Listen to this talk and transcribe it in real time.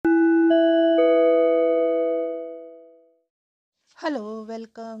Hello,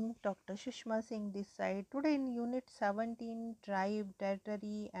 welcome. Dr. Sushma Singh this side. Today in Unit 17, Tribe,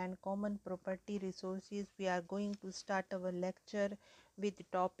 Territory and Common Property Resources, we are going to start our lecture with the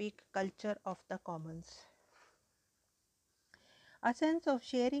topic Culture of the Commons. A sense of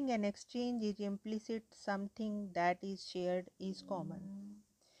sharing and exchange is implicit. Something that is shared is common.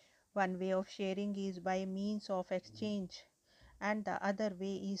 One way of sharing is by means of exchange, and the other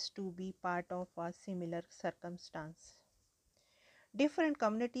way is to be part of a similar circumstance. Different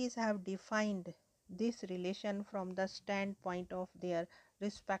communities have defined this relation from the standpoint of their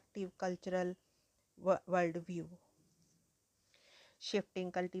respective cultural worldview. Shifting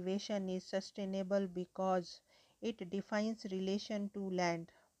cultivation is sustainable because it defines relation to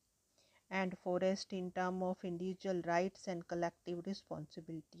land and forest in terms of individual rights and collective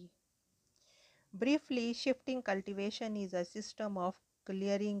responsibility. Briefly, shifting cultivation is a system of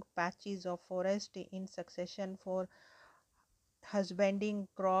clearing patches of forest in succession for husbanding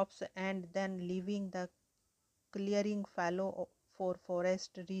crops and then leaving the clearing fallow for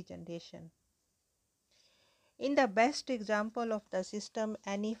forest regeneration. In the best example of the system,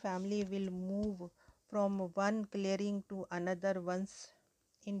 any family will move from one clearing to another once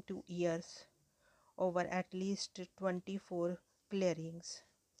in 2 years over at least 24 clearings.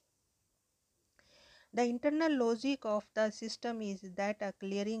 The internal logic of the system is that a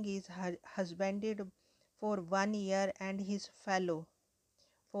clearing is husbanded for 1 year and his fallow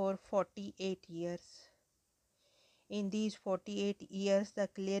for 48 years. In these 48 years, the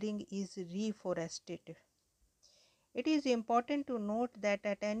clearing is reforested. It is important to note that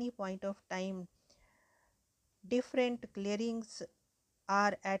at any point of time, different clearings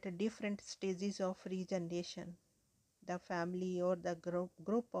are at different stages of regeneration. The family or the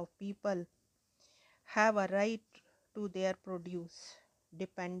group of people have a right to their produce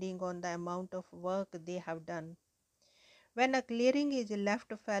depending on the amount of work they have done. When a clearing is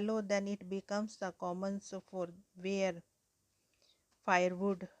left fallow, then it becomes the commons for where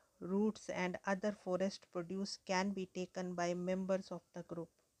firewood, roots and other forest produce can be taken by members of the group.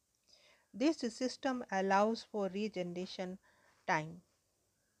 This system allows for regeneration time.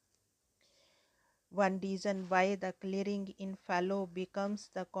 One reason why the clearing in fallow becomes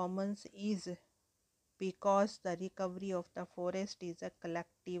the commons is because the recovery of the forest is a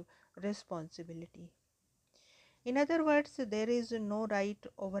collective responsibility. In other words, there is no right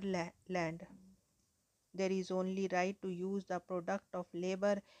over land. There is only right to use the product of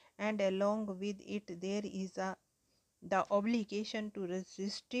labor, and along with it there is the obligation to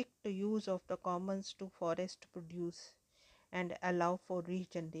restrict the use of the commons to forest produce and allow for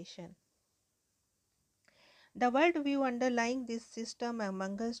regeneration. The worldview underlying this system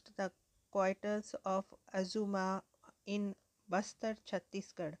amongst the Quakers of Azuma in Bastar,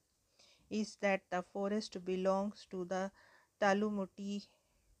 Chhattisgarh is that the forest belongs to the Talumuti,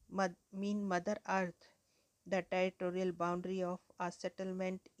 mean Mother Earth. The territorial boundary of a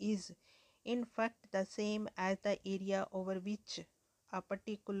settlement is in fact the same as the area over which a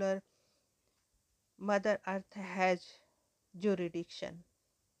particular Mother Earth has jurisdiction.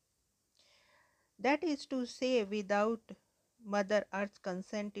 That is to say, without Mother Earth's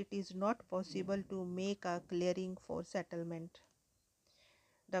consent, it is not possible to make a clearing for settlement.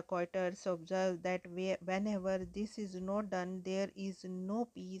 The Quakers observe that whenever this is not done, there is no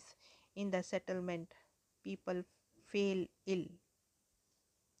peace in the settlement. People fall ill.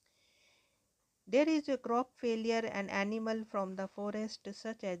 There is a crop failure, and animals from the forest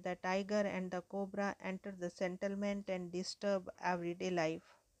such as the tiger and the cobra enter the settlement and disturb everyday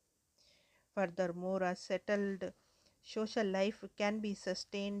life. Furthermore, a settled social life can be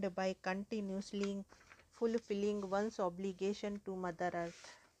sustained by continuously fulfilling one's obligation to Mother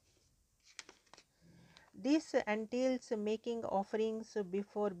Earth. This entails making offerings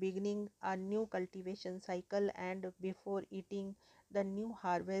before beginning a new cultivation cycle and before eating the new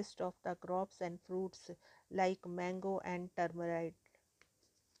harvest of the crops and fruits like mango and tamarind.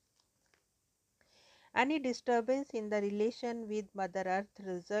 Any disturbance in the relation with Mother Earth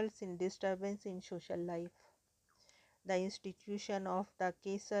results in disturbance in social life. The institution of the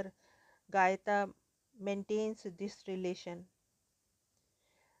Kesar Gayata maintains this relation.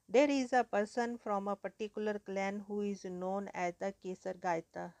 There is a person from a particular clan who is known as the Kesar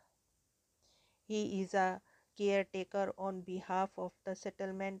Gayata. He is a caretaker on behalf of the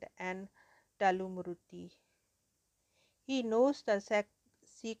settlement and Talumuruti. He knows the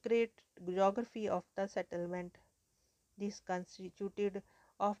secret geography of the settlement. This constituted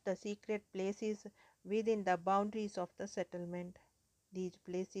of the secret places within the boundaries of the settlement. These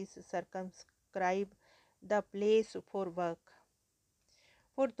places circumscribe the place for work.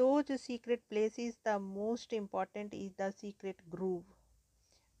 For those secret places, the most important is the secret grove,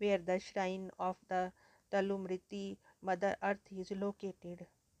 where the shrine of the Talumriti Mother Earth is located.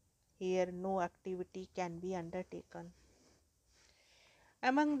 Here, no activity can be undertaken.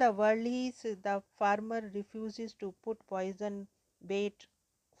 Among the worldlies, the farmer refuses to put poison bait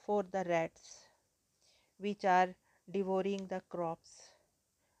for the rats, which are devouring the crops.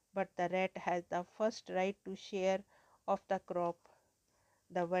 But the rat has the first right to share of the crop.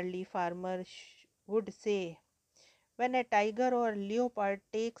 The worldly farmer would say, when a tiger or leopard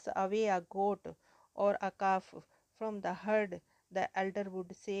takes away a goat or a calf from the herd, the elder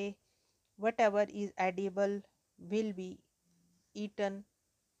would say, whatever is edible will be eaten.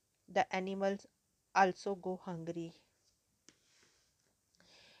 The animals also go hungry.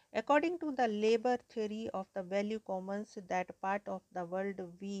 According to the labor theory of the value commons, that part of the world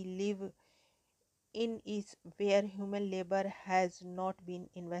we live in is where human labor has not been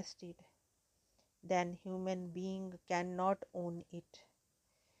invested. Then human being cannot own it.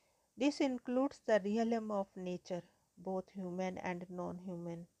 This includes the realm of nature, both human and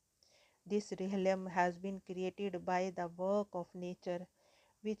non-human. This realm has been created by the work of nature,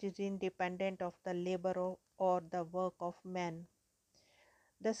 which is independent of the labor or the work of man.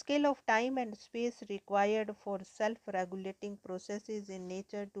 The scale of time and space required for self-regulating processes in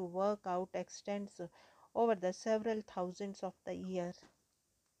nature to work out extends over the several thousands of the years.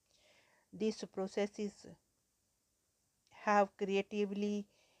 These processes have creatively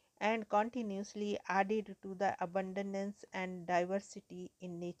and continuously added to the abundance and diversity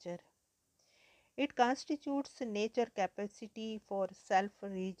in nature. It constitutes nature capacity for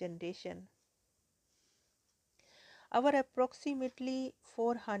self-regeneration. Our approximately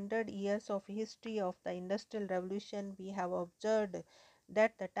 400 years of history of the Industrial Revolution, we have observed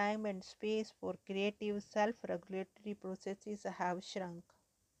that the time and space for creative self-regulatory processes have shrunk,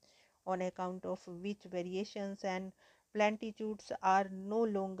 on account of which variations and plentitudes are no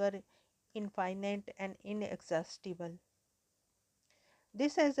longer infinite and inexhaustible.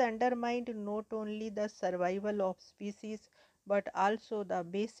 This has undermined not only the survival of species but also the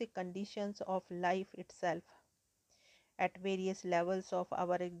basic conditions of life itself. At various levels of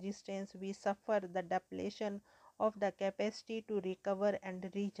our existence, we suffer the depletion of the capacity to recover and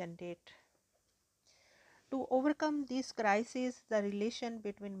regenerate. To overcome this crisis, the relation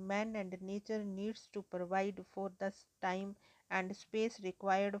between man and nature needs to provide for the time and space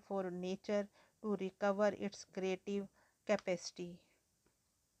required for nature to recover its creative capacity.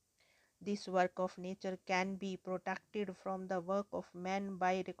 This work of nature can be protected from the work of man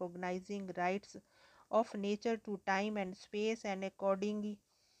by recognizing rights of nature to time and space and accordingly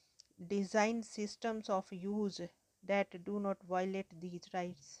design systems of use that do not violate these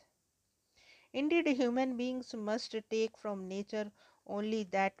rights. Indeed, human beings must take from nature only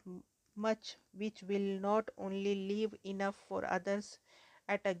that much which will not only leave enough for others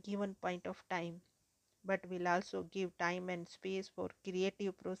at a given point of time, but will also give time and space for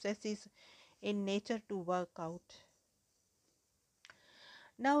creative processes in nature to work out.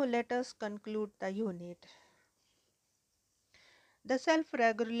 Now let us conclude the unit. The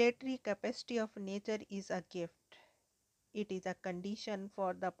self-regulatory capacity of nature is a gift. It is a condition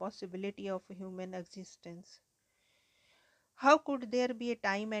for the possibility of human existence. How could there be a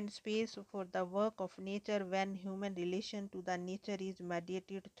time and space for the work of nature when human relation to the nature is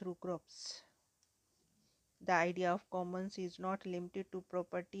mediated through groups? The idea of commons is not limited to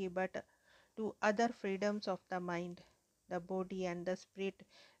property but to other freedoms of the mind, the body and the spirit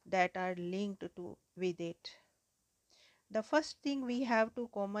that are linked to with it. The first thing we have to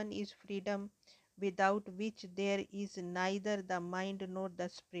common is freedom, without which there is neither the mind nor the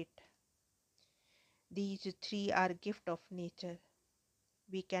spirit. These three are gift of nature.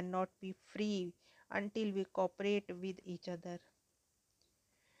 We cannot be free until we cooperate with each other.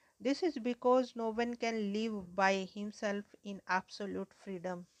 This is because no one can live by himself in absolute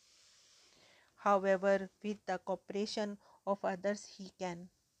freedom. However, with the cooperation of others he can.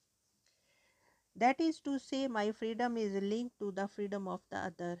 That is to say, my freedom is linked to the freedom of the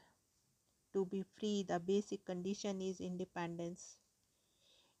other. To be free, the basic condition is independence.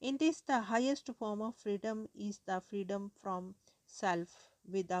 In this, the highest form of freedom is the freedom from self.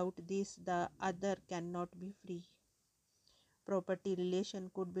 Without this, the other cannot be free. Property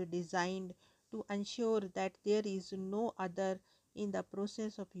relation could be designed to ensure that there is no other in the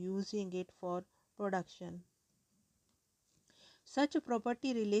process of using it for production. Such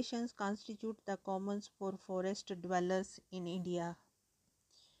property relations constitute the commons for forest dwellers in India.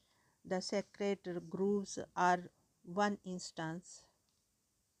 The sacred groves are one instance.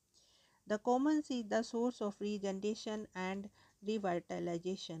 The commons is the source of regeneration and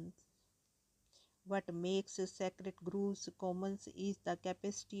revitalization. What makes sacred groves common is the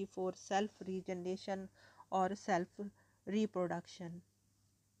capacity for self regeneration or self reproduction.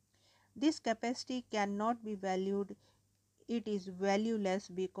 This capacity cannot be valued, it is valueless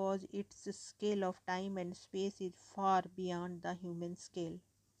because its scale of time and space is far beyond the human scale.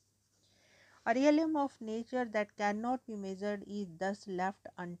 A realm of nature that cannot be measured is thus left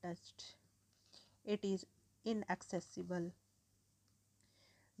untouched. It is inaccessible.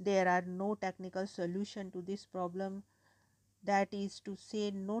 There are no technical solution to this problem, that is to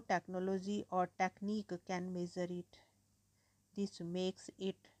say, no technology or technique can measure it. This makes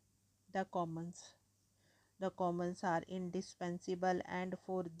it the commons. The commons are indispensable, and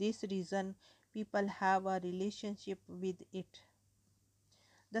for this reason, people have a relationship with it.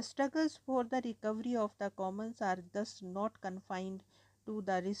 The struggles for the recovery of the commons are thus not confined to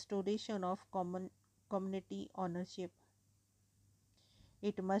the restoration of community ownership.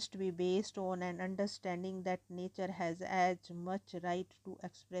 It must be based on an understanding that nature has as much right to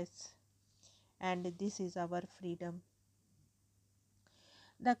express, and this is our freedom.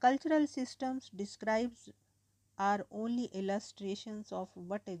 The cultural systems described are only illustrations of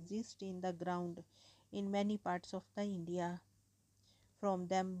what exists in the ground in many parts of the India. From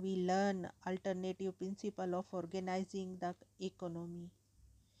them we learn alternative principle of organizing the economy.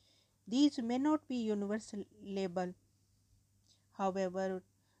 These may not be universal, however,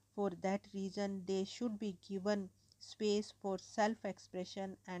 for that reason they should be given space for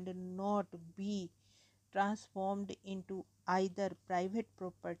self-expression and not be transformed into either private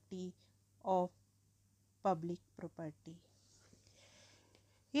property or public property.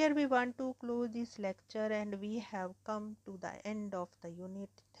 Here we want to close this lecture and we have come to the end of the unit.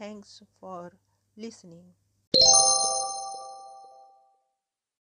 Thanks for listening.